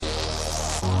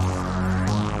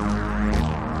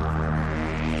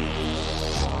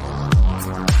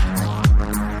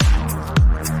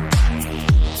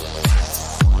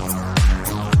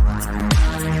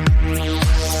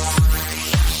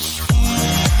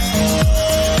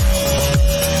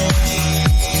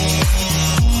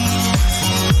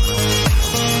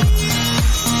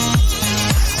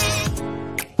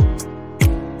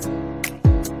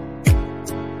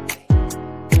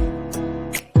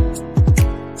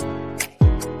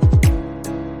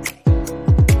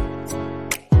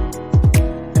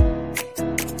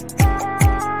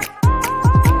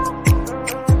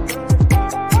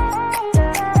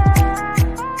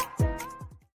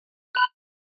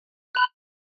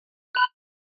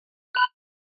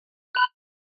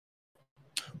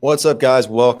What's up, guys?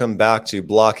 Welcome back to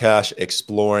Blockhash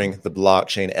Exploring the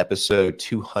Blockchain, episode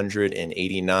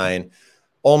 289,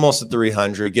 almost at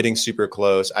 300, getting super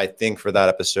close. I think for that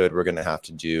episode, we're going to have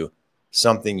to do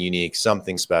something unique,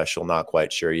 something special, not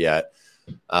quite sure yet.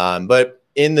 But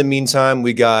in the meantime,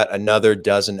 we got another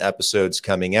dozen episodes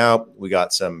coming out. We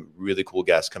got some really cool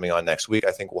guests coming on next week.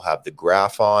 I think we'll have the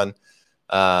Graph on,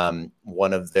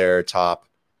 one of their top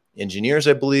engineers,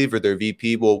 I believe, or their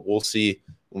VP. We'll see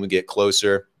when we get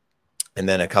closer. And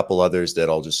then a couple others that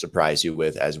I'll just surprise you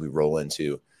with as we roll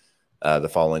into the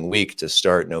following week to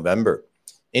start November.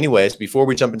 Anyways, before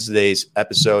we jump into today's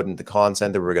episode and the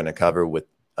content that we're going to cover with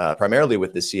primarily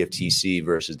with the CFTC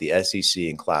versus the SEC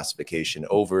and classification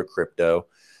over crypto,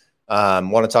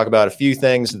 want to talk about a few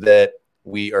things that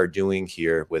we are doing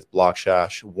here with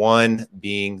Blockhash. One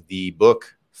being the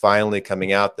book finally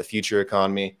coming out, The Future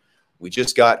Economy. We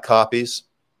just got copies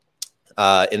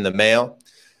in the mail.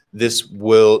 This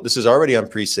is already on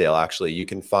pre-sale, actually. You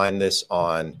can find this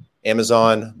on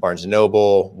Amazon, Barnes &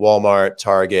 Noble, Walmart,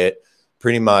 Target,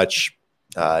 pretty much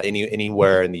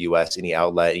anywhere in the U.S., any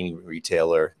outlet, any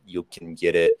retailer, you can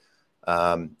get it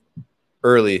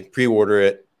early, pre-order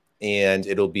it, and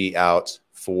it'll be out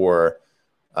for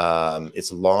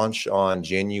its launch on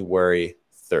January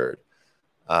 3rd.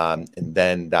 And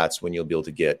then that's when you'll be able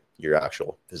to get your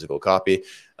actual physical copy.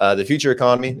 The Future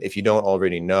Economy, if you don't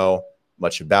already know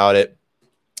much about it,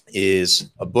 is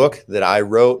a book that I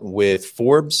wrote with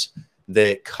Forbes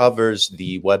that covers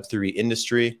the Web3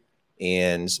 industry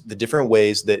and the different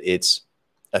ways that it's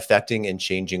affecting and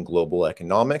changing global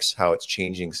economics, how it's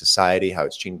changing society, how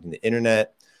it's changing the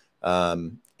internet,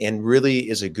 and really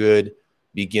is a good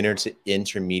beginner to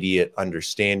intermediate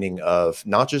understanding of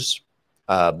not just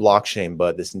blockchain,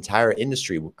 but this entire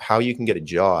industry, how you can get a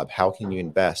job, how can you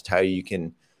invest, how you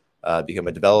can become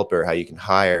a developer, how you can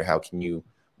hire, how can you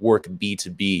work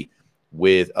B2B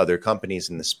with other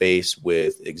companies in the space,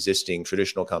 with existing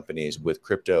traditional companies, with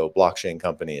crypto blockchain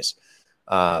companies,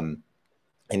 and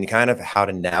kind of how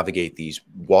to navigate these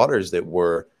waters that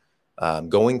we're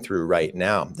going through right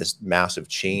now. This massive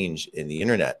change in the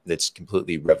internet that's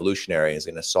completely revolutionary is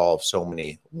going to solve so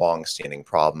many long-standing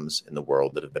problems in the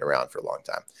world that have been around for a long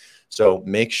time. So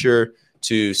make sure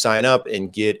to sign up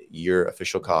and get your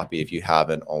official copy if you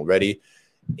haven't already.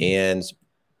 And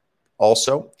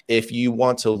also, if you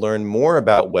want to learn more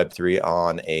about Web3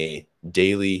 on a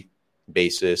daily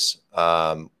basis,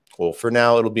 well, for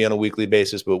now, it'll be on a weekly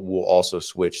basis, but we'll also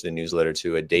switch the newsletter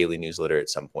to a daily newsletter at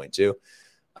some point too.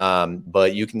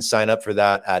 But you can sign up for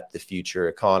that at The Future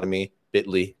Economy,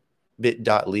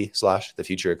 bit.ly/The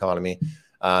Future Economy.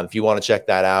 If you want to check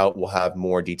that out, we'll have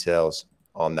more details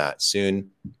on that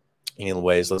soon.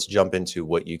 Anyways, let's jump into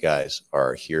what you guys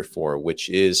are here for, which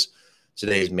is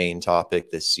today's main topic,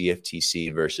 the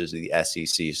CFTC versus the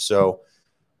SEC. So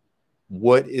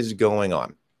what is going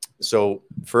on? So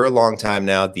for a long time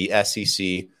now, the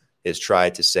SEC has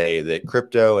tried to say that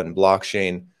crypto and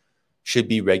blockchain should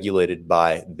be regulated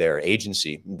by their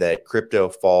agency, that crypto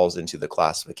falls into the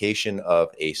classification of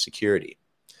a security.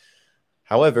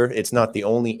 However, it's not the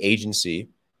only agency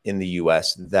in the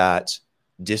US that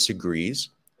disagrees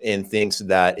and thinks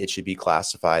that it should be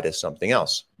classified as something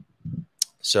else.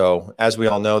 So as we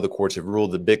all know, the courts have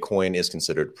ruled that Bitcoin is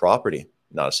considered property,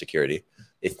 not a security.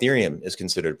 Ethereum is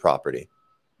considered property,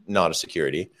 not a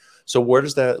security. So where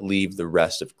does that leave the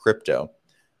rest of crypto?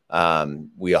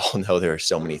 We all know there are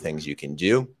so many things you can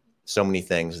do, so many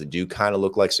things that do kind of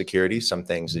look like securities, some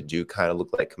things that do kind of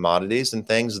look like commodities, and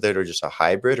things that are just a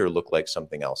hybrid or look like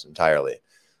something else entirely.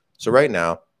 So right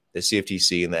now, the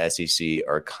CFTC and the SEC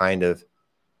are kind of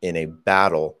in a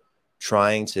battle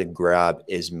trying to grab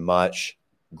as much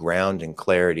ground and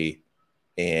clarity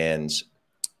and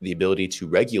the ability to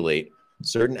regulate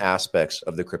certain aspects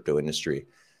of the crypto industry.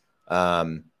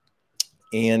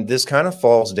 And this kind of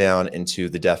falls down into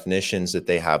the definitions that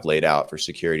they have laid out for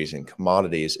securities and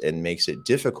commodities and makes it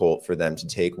difficult for them to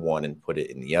take one and put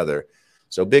it in the other.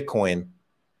 So Bitcoin,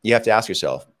 you have to ask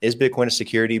yourself, is Bitcoin a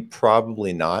security?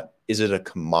 Probably not. Is it a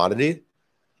commodity?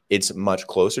 It's much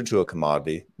closer to a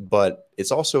commodity, but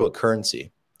it's also a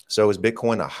currency. So is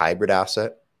Bitcoin a hybrid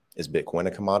asset? Is Bitcoin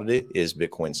a commodity? Is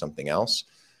Bitcoin something else?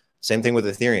 Same thing with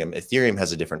Ethereum. Ethereum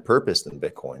has a different purpose than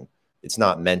Bitcoin. It's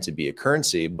not meant to be a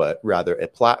currency, but rather a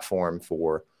platform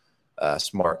for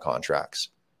smart contracts.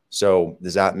 So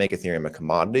does that make Ethereum a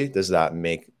commodity? Does that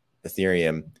make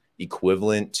Ethereum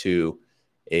equivalent to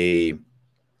a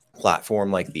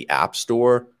platform like the App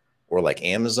Store or like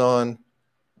Amazon?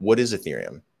 What is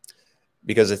Ethereum?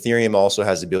 Because Ethereum also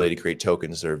has the ability to create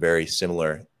tokens that are very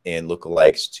similar and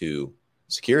lookalikes to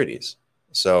securities.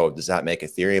 So does that make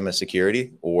Ethereum a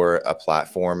security or a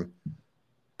platform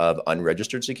of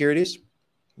unregistered securities?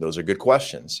 Those are good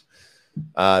questions.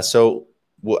 So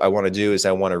what I want to do is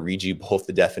I want to read you both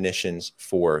the definitions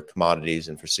for commodities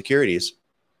and for securities,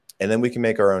 and then we can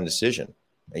make our own decision,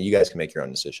 and you guys can make your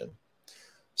own decision.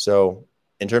 So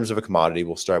in terms of a commodity,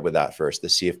 we'll start with that first. The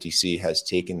CFTC has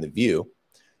taken the view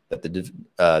that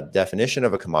the definition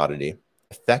of a commodity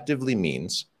effectively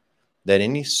means that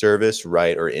any service,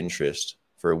 right, or interest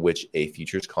for which a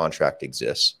futures contract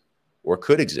exists or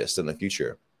could exist in the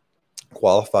future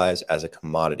qualifies as a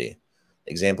commodity.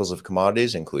 Examples of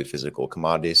commodities include physical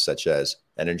commodities such as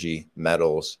energy,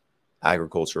 metals,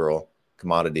 agricultural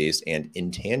commodities, and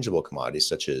intangible commodities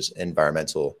such as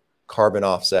environmental carbon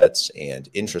offsets and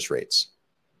interest rates.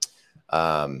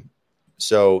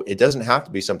 So it doesn't have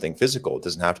to be something physical. It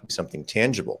doesn't have to be something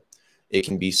tangible. It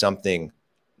can be something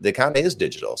that kind of is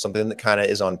digital, something that kind of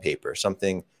is on paper,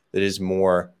 something that is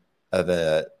more of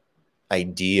an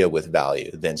idea with value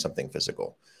than something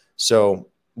physical. So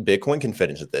Bitcoin can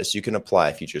fit into this. You can apply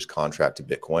a futures contract to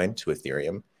Bitcoin, to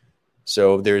Ethereum.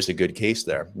 So there's a good case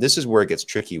there. This is where it gets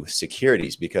tricky with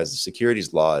securities because the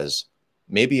securities law is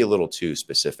maybe a little too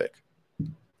specific.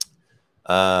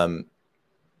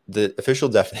 The official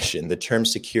definition, the term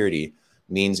security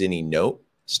means any note,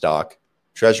 stock,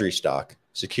 treasury stock,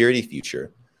 security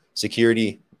future,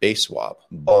 security base swap,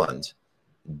 bond,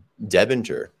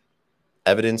 debenture,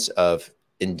 evidence of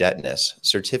indebtedness,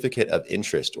 certificate of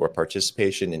interest or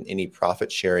participation in any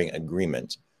profit-sharing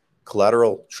agreement,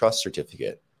 collateral trust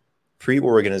certificate,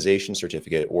 pre-organization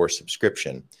certificate or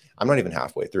subscription. I'm not even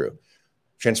halfway through.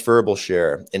 Transferable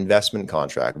share, investment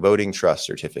contract, voting trust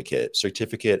certificate,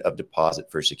 certificate of deposit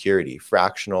for security,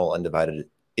 fractional undivided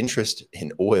interest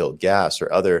in oil, gas,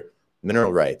 or other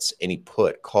mineral rights, any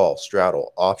put, call,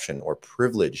 straddle, option, or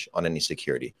privilege on any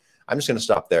security. I'm just going to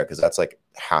stop there because that's like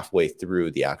halfway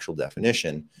through the actual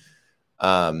definition.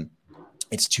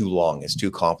 It's too long. It's too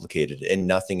complicated, and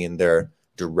nothing in there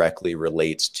directly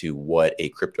relates to what a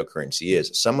cryptocurrency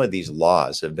is. Some of these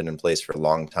laws have been in place for a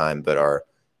long time, but are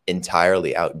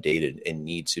entirely outdated and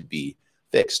need to be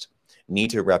fixed, need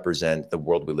to represent the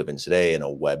world we live in today in a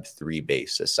Web3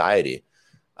 based society,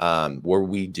 where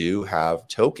we do have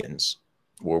tokens,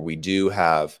 where we do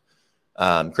have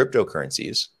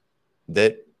cryptocurrencies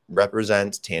that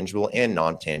represent tangible and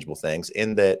non-tangible things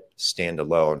and that stand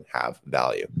alone have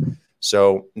value.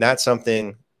 So that's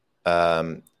something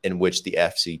in which the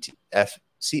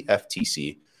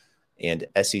CFTC and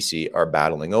SEC are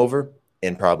battling over,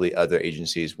 and probably other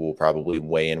agencies will probably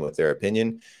weigh in with their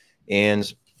opinion.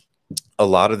 And a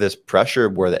lot of this pressure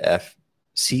where the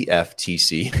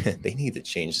CFTC, they need to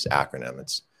change this acronym.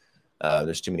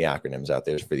 There's too many acronyms out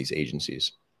there for these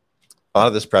agencies. A lot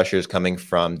of this pressure is coming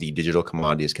from the Digital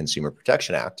Commodities Consumer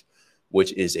Protection Act,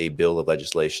 which is a bill of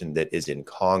legislation that is in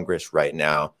Congress right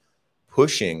now,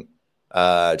 pushing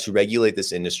to regulate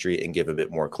this industry and give a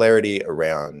bit more clarity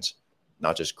around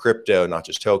not just crypto, not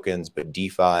just tokens, but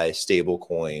DeFi, stable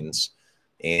coins,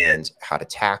 and how to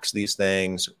tax these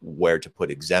things, where to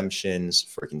put exemptions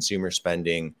for consumer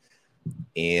spending,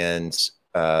 and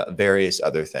various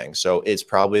other things. So it's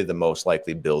probably the most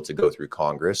likely bill to go through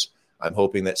Congress. I'm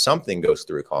hoping that something goes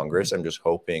through Congress. I'm just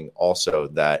hoping also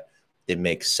that it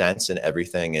makes sense and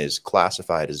everything is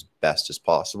classified as best as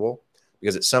possible.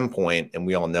 Because at some point, and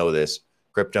we all know this,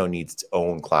 crypto needs its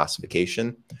own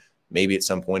classification. Maybe at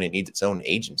some point it needs its own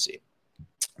agency.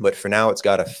 But for now, it's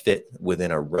got to fit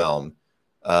within a realm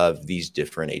of these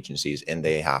different agencies, and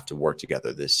they have to work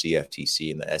together. The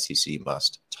CFTC and the SEC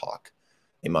must talk.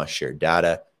 They must share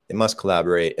data. They must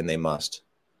collaborate, and they must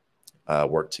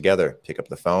work together, pick up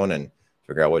the phone and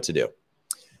figure out what to do.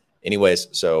 Anyways,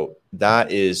 so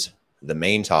that is the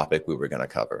main topic we were going to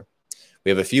cover. We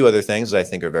have a few other things that I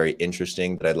think are very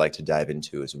interesting that I'd like to dive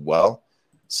into as well,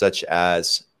 such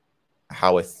as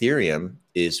how Ethereum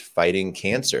is fighting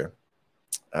cancer.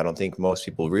 I don't think most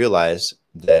people realize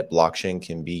that blockchain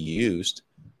can be used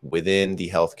within the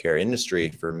healthcare industry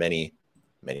for many,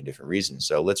 many different reasons.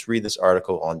 So let's read this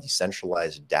article on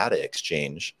decentralized data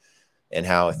exchange and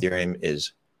how Ethereum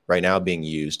is right now being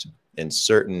used in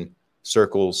certain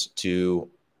circles to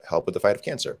help with the fight of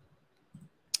cancer.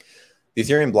 The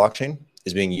Ethereum blockchain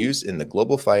is being used in the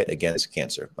global fight against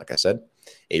cancer. Like I said,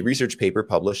 a research paper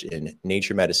published in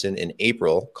Nature Medicine in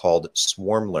April called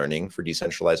Swarm Learning for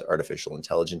Decentralized Artificial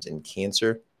Intelligence in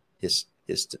Cancer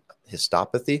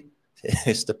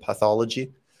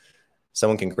Histopathology.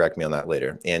 Someone can correct me on that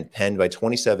later. And penned by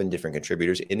 27 different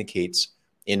contributors, indicates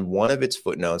in one of its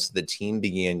footnotes the team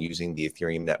began using the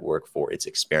Ethereum network for its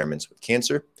experiments with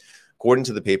cancer. According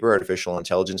to the paper, artificial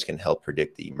intelligence can help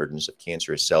predict the emergence of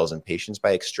cancerous cells in patients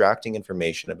by extracting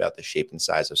information about the shape and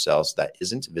size of cells that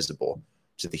isn't visible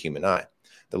to the human eye.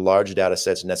 The large data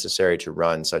sets necessary to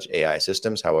run such AI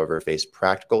systems, however, face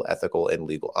practical, ethical, and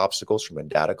legal obstacles from a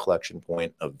data collection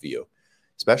point of view,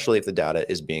 especially if the data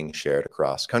is being shared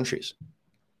across countries.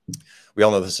 We all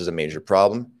know this is a major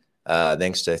problem.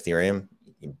 Thanks to Ethereum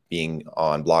being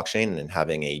on blockchain and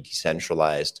having a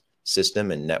decentralized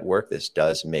system and network, this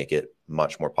does make it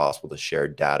much more possible to share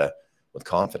data with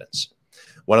confidence.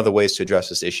 One of the ways to address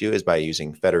this issue is by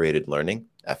using federated learning,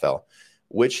 FL,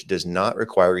 which does not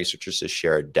require researchers to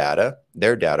share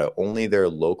their data, only their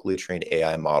locally trained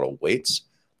AI model weights.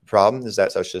 The problem is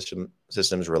that such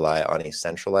systems rely on a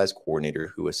centralized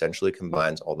coordinator who essentially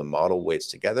combines all the model weights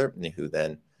together and who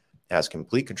then has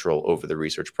complete control over the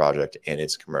research project and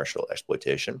its commercial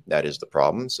exploitation. That is the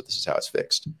problem, so this is how it's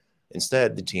fixed.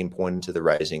 Instead, the team pointed to the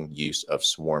rising use of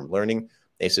swarm learning,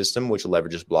 a system which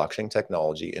leverages blockchain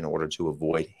technology in order to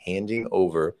avoid handing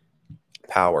over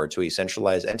power to a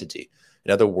centralized entity.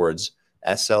 In other words,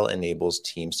 SL enables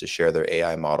teams to share their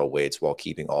AI model weights while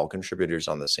keeping all contributors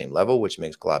on the same level, which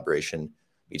makes collaboration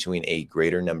between a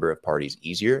greater number of parties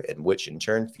easier, and which in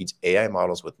turn feeds AI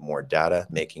models with more data,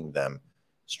 making them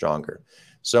stronger.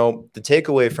 So the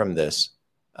takeaway from this,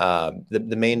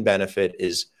 the main benefit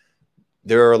is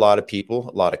there are a lot of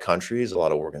people, a lot of countries, a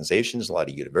lot of organizations, a lot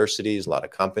of universities, a lot of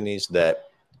companies that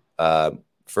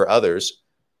for others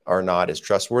are not as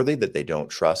trustworthy, that they don't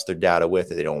trust their data with,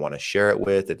 that they don't want to share it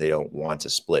with, that they don't want to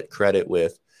split credit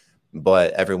with,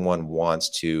 but everyone wants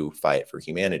to fight for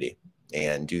humanity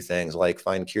and do things like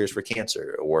find cures for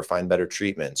cancer or find better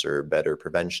treatments or better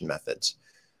prevention methods.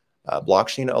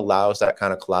 Blockchain allows that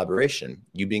kind of collaboration.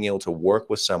 You being able to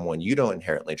work with someone you don't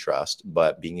inherently trust,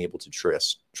 but being able to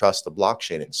trust the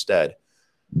blockchain instead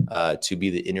to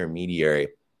be the intermediary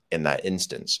in that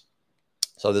instance.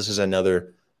 So this is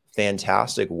another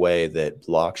fantastic way that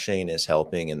blockchain is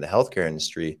helping in the healthcare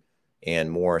industry, and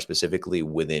more specifically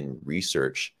within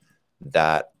research,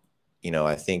 that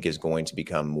I think is going to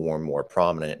become more and more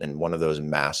prominent, and one of those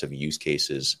massive use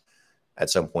cases at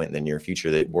some point in the near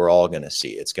future that we're all going to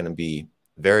see. It's going to be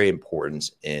very important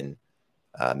in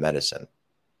medicine.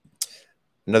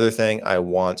 Another thing I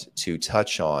want to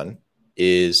touch on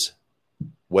is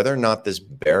whether or not this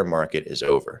bear market is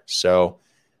over. So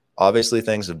obviously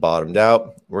things have bottomed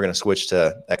out. We're going to switch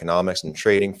to economics and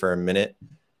trading for a minute.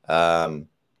 So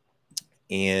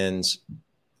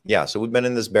we've been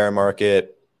in this bear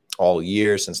market all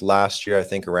year since last year. I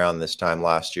think around this time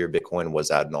last year, Bitcoin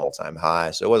was at an all-time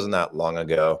high. So it wasn't that long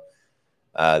ago.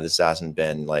 This hasn't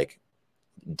been like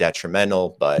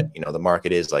detrimental, but the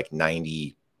market is like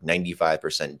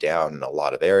 95% down in a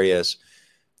lot of areas.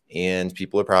 And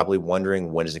people are probably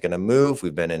wondering, when is it going to move?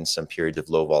 We've been in some periods of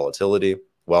low volatility.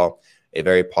 Well, a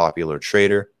very popular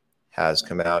trader has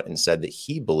come out and said that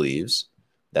he believes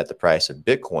that the price of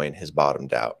Bitcoin has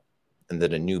bottomed out and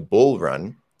that a new bull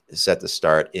run is set to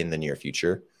start in the near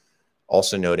future.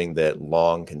 Also noting that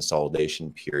long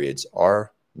consolidation periods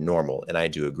are normal. And I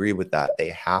do agree with that. They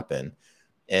happen.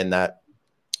 And that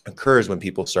occurs when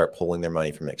people start pulling their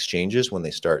money from exchanges, when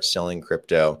they start selling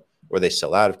crypto or they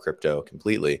sell out of crypto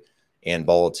completely, and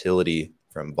volatility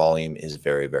from volume is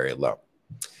very, very low.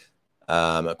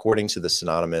 According to the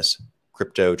synonymous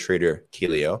crypto trader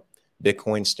Kelio,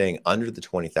 Bitcoin staying under the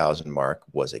 20,000 mark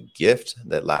was a gift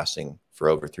that lasting for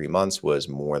over 3 months was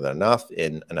more than enough.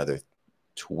 In another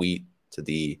tweet to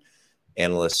the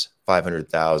analyst's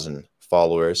 500,000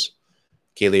 followers,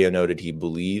 Kelio noted he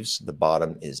believes the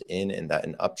bottom is in and that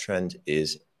an uptrend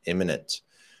is imminent.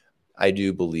 I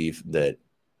do believe that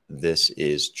this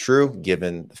is true,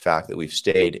 given the fact that we've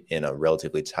stayed in a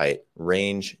relatively tight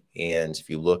range. And if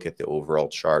you look at the overall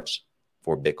charts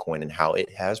for Bitcoin and how it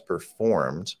has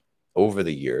performed over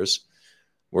the years,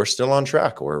 we're still on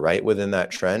track. We're right within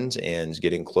that trend and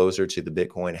getting closer to the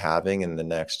Bitcoin halving in the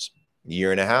next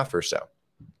year and a half or so.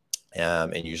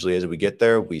 And usually as we get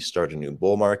there, we start a new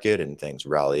bull market and things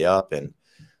rally up and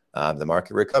the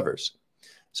market recovers.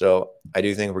 So I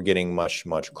do think we're getting much,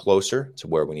 much closer to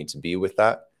where we need to be with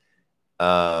that.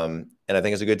 And I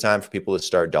think it's a good time for people to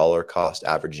start dollar cost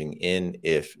averaging in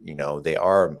if, they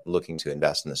are looking to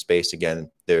invest in the space. Again,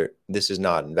 this is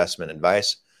not investment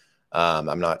advice.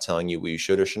 I'm not telling you what you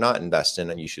should or should not invest in,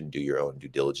 and you should do your own due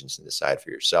diligence and decide for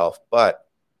yourself. But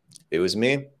if it was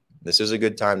me, this is a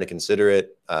good time to consider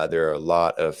it. There are a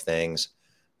lot of things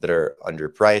that are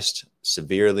underpriced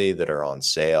severely, that are on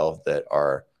sale, that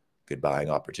are good buying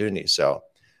opportunities. So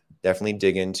definitely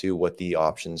dig into what the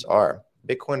options are.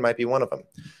 Bitcoin might be one of them.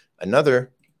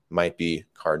 Another might be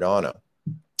Cardano.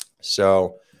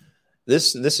 So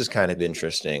this is kind of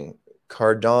interesting.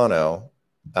 Cardano,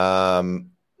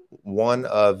 one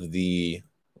of the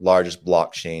largest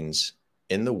blockchains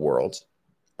in the world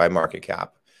by market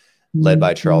cap, led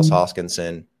by Charles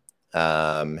Hoskinson,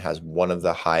 has one of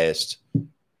the highest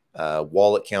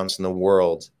wallet counts in the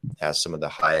world, has some of the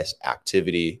highest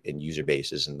activity and user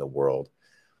bases in the world,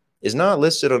 is not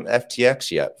listed on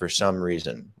FTX yet for some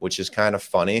reason, which is kind of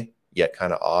funny, yet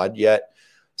kind of odd. Yet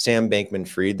Sam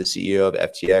Bankman-Fried, the CEO of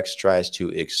FTX, tries to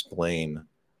explain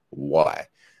why.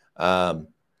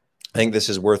 I think this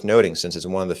is worth noting since it's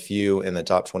one of the few in the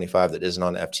top 25 that isn't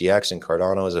on FTX, and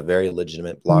Cardano is a very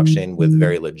legitimate blockchain with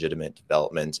very legitimate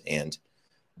development and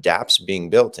dApps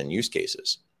being built and use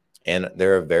cases. And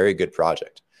they're a very good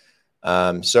project.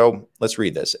 So let's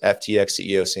read this. FTX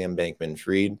CEO Sam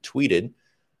Bankman-Fried tweeted,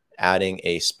 adding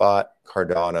a spot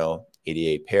Cardano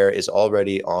ADA pair is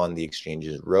already on the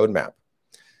exchange's roadmap.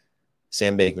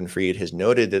 Sam Bankman-Fried has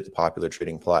noted that the popular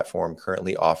trading platform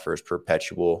currently offers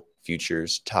perpetual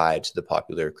futures tied to the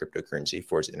popular cryptocurrency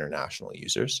for its international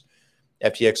users.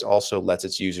 FTX also lets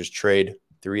its users trade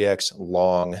 3x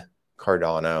long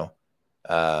Cardano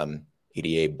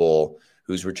ADA bull,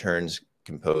 whose returns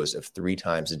composed of 3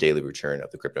 times the daily return of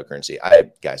the cryptocurrency.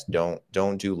 Guys,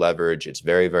 don't do leverage. It's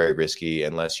very, very risky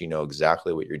unless you know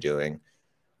exactly what you're doing.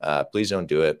 Please don't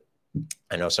do it.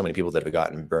 I know so many people that have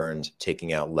gotten burned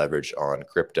taking out leverage on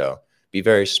crypto. Be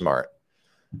very smart.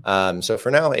 So for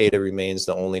now, ADA remains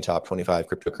the only top 25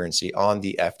 cryptocurrency on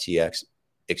the FTX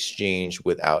exchange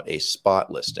without a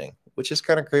spot listing, which is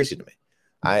kind of crazy to me.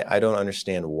 I don't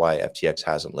understand why FTX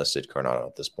hasn't listed Cardano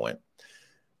at this point.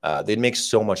 They'd make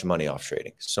so much money off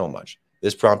trading, so much.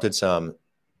 This prompted some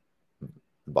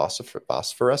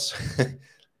vociferous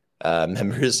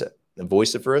members,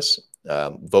 vociferous,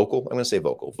 vocal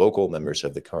members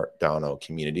of the Cardano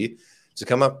community to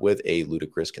come up with a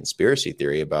ludicrous conspiracy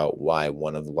theory about why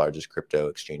one of the largest crypto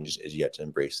exchanges is yet to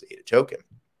embrace the ADA token.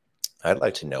 I'd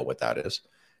like to know what that is.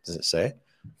 Does it say?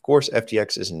 Of course,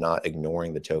 FTX is not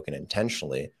ignoring the token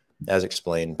intentionally. As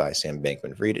explained by Sam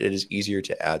Bankman-Fried, it is easier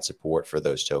to add support for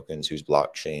those tokens whose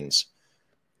blockchains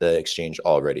the exchange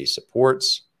already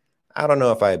supports. I don't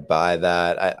know if I buy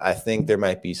that. I think there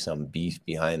might be some beef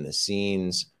behind the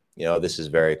scenes. This is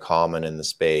very common in the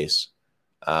space.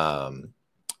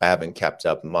 I haven't kept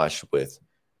up much with,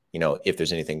 if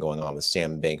there's anything going on with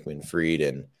Sam Bankman-Fried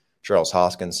and Charles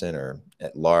Hoskinson or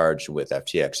at large with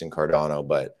FTX and Cardano,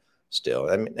 but still,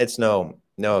 I mean, it's no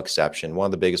exception. One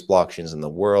of the biggest blockchains in the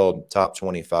world, top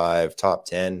 25, top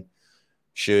 10,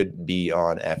 should be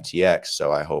on FTX.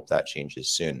 So I hope that changes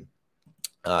soon.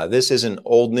 This isn't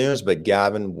old news, but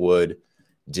Gavin Wood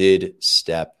did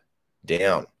step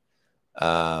down.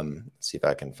 Let's see if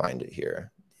I can find it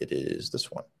here. It is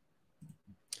this one.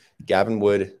 Gavin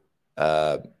Wood,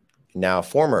 now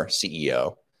former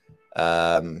CEO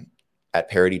at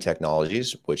Parity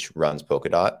Technologies, which runs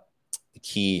Polkadot, the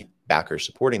key backer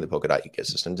supporting the Polkadot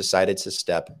ecosystem, decided to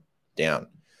step down.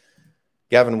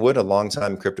 Gavin Wood, a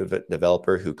longtime crypto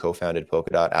developer who co-founded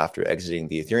Polkadot after exiting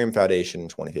the Ethereum Foundation in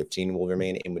 2015, will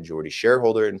remain a majority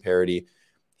shareholder in Parity.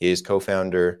 His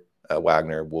co-founder,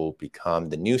 Wagner, will become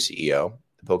the new CEO.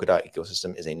 The Polkadot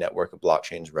ecosystem is a network of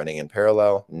blockchains running in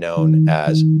parallel, known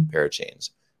as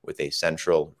parachains, with a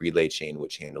central relay chain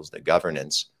which handles the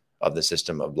governance of the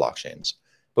system of blockchains.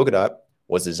 Polkadot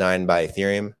was designed by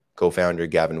Ethereum co-founder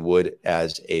Gavin Wood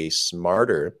as a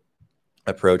smarter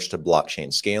approach to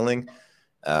blockchain scaling.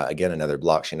 Again, another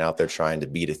blockchain out there trying to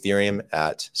beat Ethereum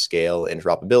at scale,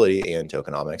 interoperability, and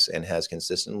tokenomics, and has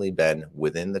consistently been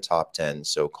within the top 10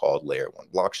 so-called layer 1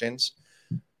 blockchains.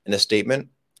 In a statement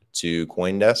to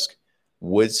CoinDesk,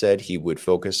 Wood said he would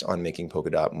focus on making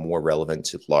Polkadot more relevant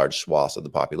to large swaths of the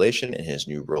population in his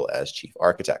new role as chief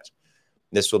architect.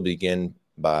 This will begin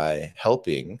by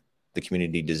helping the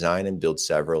community design and build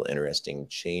several interesting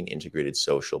chain-integrated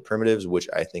social primitives, which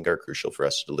I think are crucial for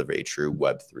us to deliver a true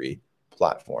Web3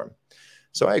 platform.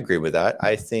 So I agree with that.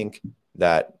 I think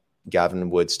that Gavin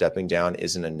Wood stepping down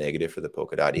isn't a negative for the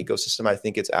Polkadot ecosystem. I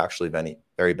think it's actually very,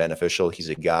 very beneficial. He's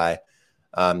a guy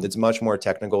that's much more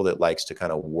technical, that likes to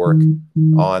kind of work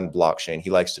on blockchain. He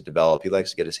likes to develop. He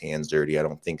likes to get his hands dirty. I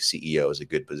don't think CEO is a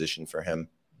good position for him.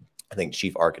 I think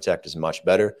chief architect is much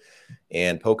better.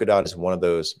 And Polkadot is one of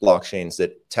those blockchains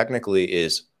that technically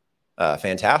is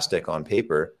fantastic on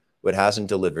paper, but hasn't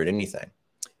delivered anything.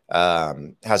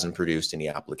 Hasn't produced any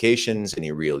applications,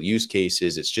 any real use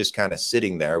cases. It's just kind of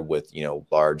sitting there with,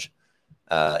 large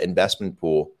investment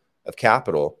pool of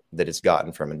capital that it's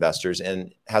gotten from investors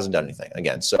and hasn't done anything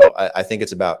again. So I think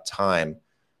it's about time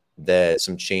that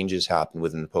some changes happen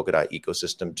within the Polkadot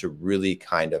ecosystem to really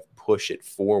kind of push it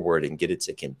forward and get it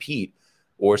to compete,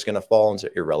 or it's going to fall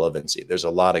into irrelevancy. There's a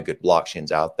lot of good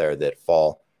blockchains out there that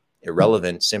fall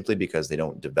irrelevant simply because they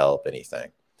don't develop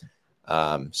anything.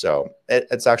 So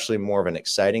it's actually more of an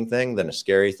exciting thing than a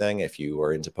scary thing if you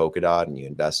are into Polkadot and you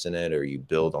invest in it or you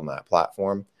build on that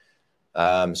platform.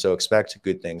 So expect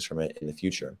good things from it in the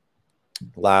future.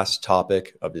 Last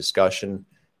topic of discussion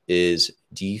is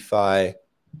DeFi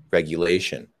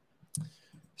regulation.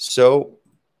 So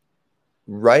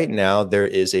right now there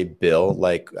is a bill,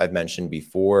 like I've mentioned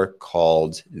before,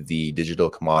 called the Digital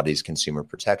Commodities Consumer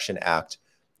Protection Act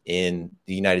in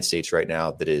the United States right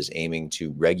now that is aiming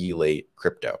to regulate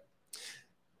crypto.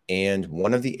 And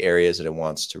one of the areas that it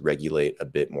wants to regulate a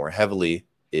bit more heavily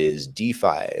is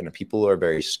DeFi. And people are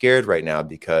very scared right now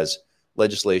because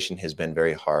legislation has been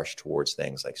very harsh towards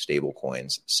things like stable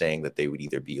coins, saying that they would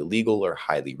either be illegal or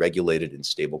highly regulated. And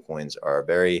stable coins are a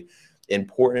very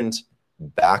important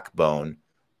backbone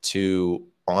to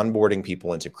onboarding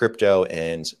people into crypto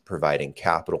and providing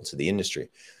capital to the industry.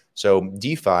 So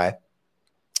DeFi,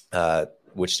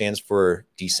 which stands for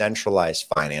decentralized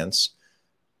finance,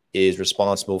 is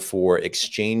responsible for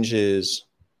exchanges,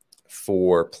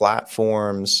 for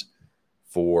platforms,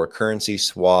 for currency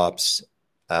swaps,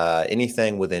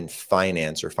 anything within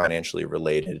finance or financially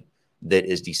related that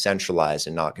is decentralized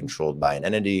and not controlled by an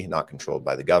entity, not controlled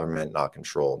by the government, not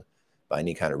controlled by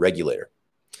any kind of regulator.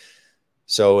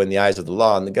 So in the eyes of the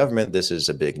law and the government, this is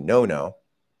a big no-no.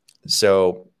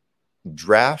 So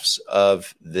drafts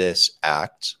of this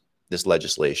act, this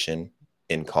legislation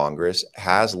in Congress,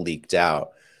 has leaked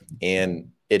out,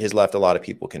 and it has left a lot of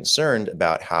people concerned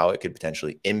about how it could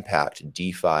potentially impact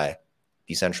DeFi,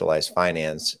 decentralized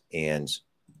finance, and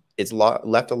it's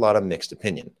left a lot of mixed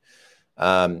opinion.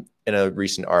 In a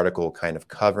recent article kind of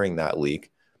covering that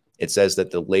leak, it says that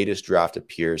the latest draft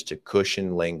appears to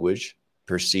cushion language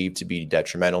perceived to be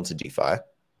detrimental to DeFi,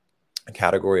 a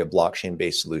category of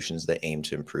blockchain-based solutions that aim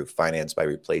to improve finance by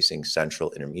replacing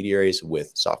central intermediaries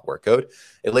with software code.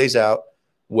 It lays out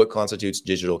what constitutes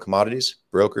digital commodities,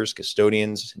 brokers,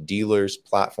 custodians, dealers,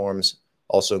 platforms.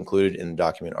 Also included in the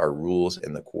document are rules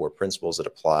and the core principles that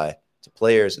apply to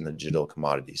players in the digital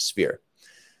commodities sphere.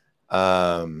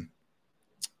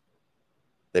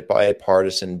 The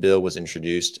bipartisan bill was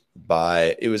introduced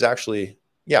bipartisan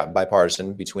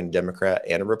between a Democrat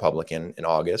and a Republican in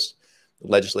August. The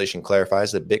legislation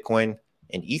clarifies that Bitcoin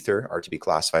and Ether are to be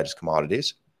classified as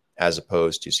commodities, as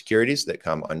opposed to securities that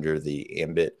come under the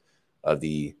ambit of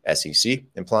the SEC,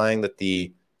 implying that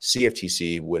the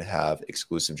CFTC would have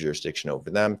exclusive jurisdiction over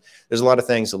them. There's a lot of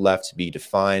things left to be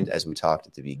defined, as we talked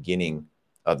at the beginning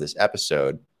of this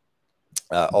episode.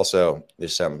 Also,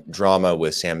 there's some drama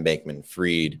with Sam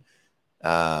Bankman-Fried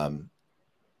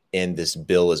in this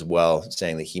bill as well,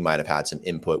 saying that he might have had some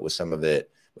input with some of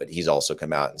it, but he's also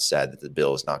come out and said that the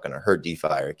bill is not going to hurt DeFi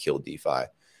or kill DeFi.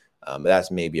 But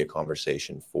that's maybe a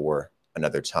conversation for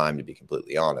another time, to be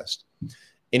completely honest.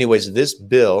 Anyways, this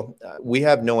bill, we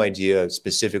have no idea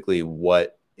specifically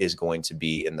what is going to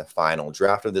be in the final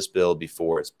draft of this bill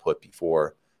before it's put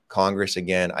before Congress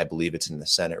again. I believe it's in the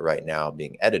Senate right now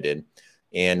being edited.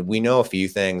 And we know a few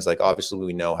things, like obviously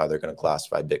we know how they're going to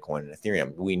classify Bitcoin and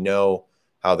Ethereum. We know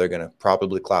how they're going to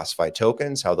probably classify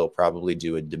tokens, how they'll probably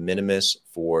do a de minimis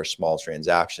for small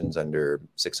transactions under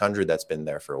 600. That's been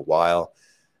there for a while.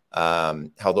 How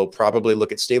they'll probably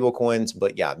look at stable coins.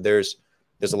 But yeah, there's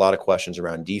a lot of questions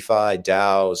around DeFi,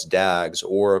 DAOs, DAGs,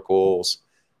 oracles,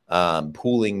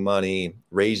 pooling money,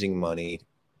 raising money,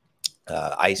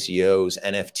 ICOs,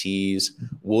 NFTs.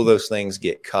 Will those things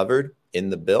get covered in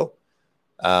the bill?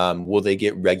 Will they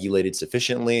get regulated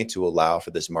sufficiently to allow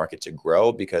for this market to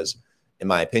grow? Because in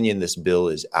my opinion, this bill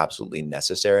is absolutely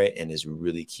necessary and is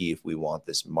really key if we want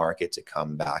this market to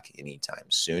come back anytime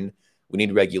soon. We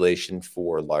need regulation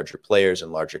for larger players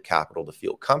and larger capital to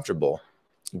feel comfortable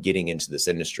getting into this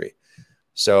industry.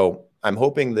 So I'm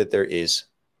hoping that there is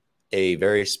a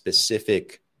very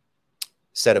specific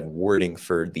set of wording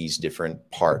for these different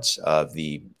parts of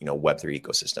the Web3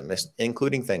 ecosystem,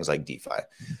 including things like DeFi.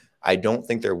 I don't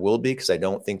think there will be, because I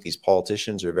don't think these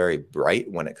politicians are very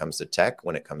bright when it comes to tech,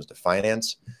 when it comes to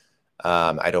finance.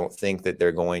 I don't think that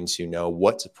they're going to know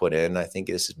what to put in. I think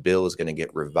this bill is going to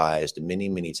get revised many,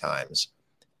 many times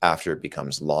after it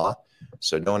becomes law.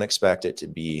 So don't expect it to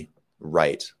be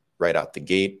right out the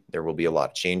gate. There will be a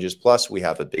lot of changes. Plus, we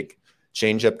have a big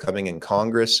change up coming in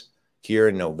Congress here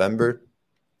in November.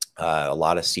 A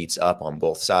lot of seats up on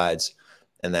both sides.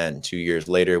 And then 2 years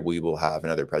later, we will have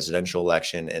another presidential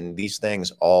election. And these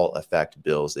things all affect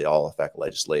bills. They all affect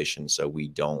legislation. So we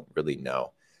don't really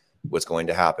know what's going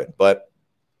to happen. But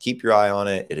keep your eye on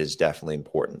it. It is definitely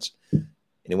important.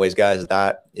 Anyways, guys,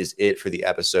 that is it for the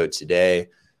episode today.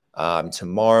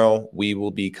 Tomorrow, we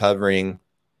will be covering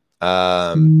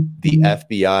the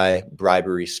FBI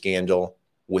bribery scandal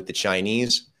with the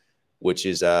Chinese, which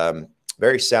is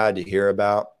very sad to hear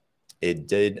about. It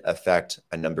did affect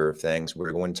a number of things.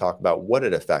 We're going to talk about what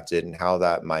it affected and how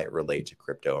that might relate to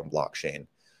crypto and blockchain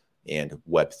and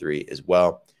Web3 as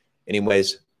well.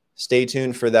 Anyways, stay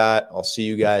tuned for that. I'll see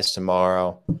you guys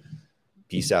tomorrow.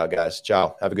 Peace out, guys.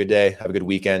 Ciao. Have a good day. Have a good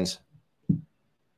weekend.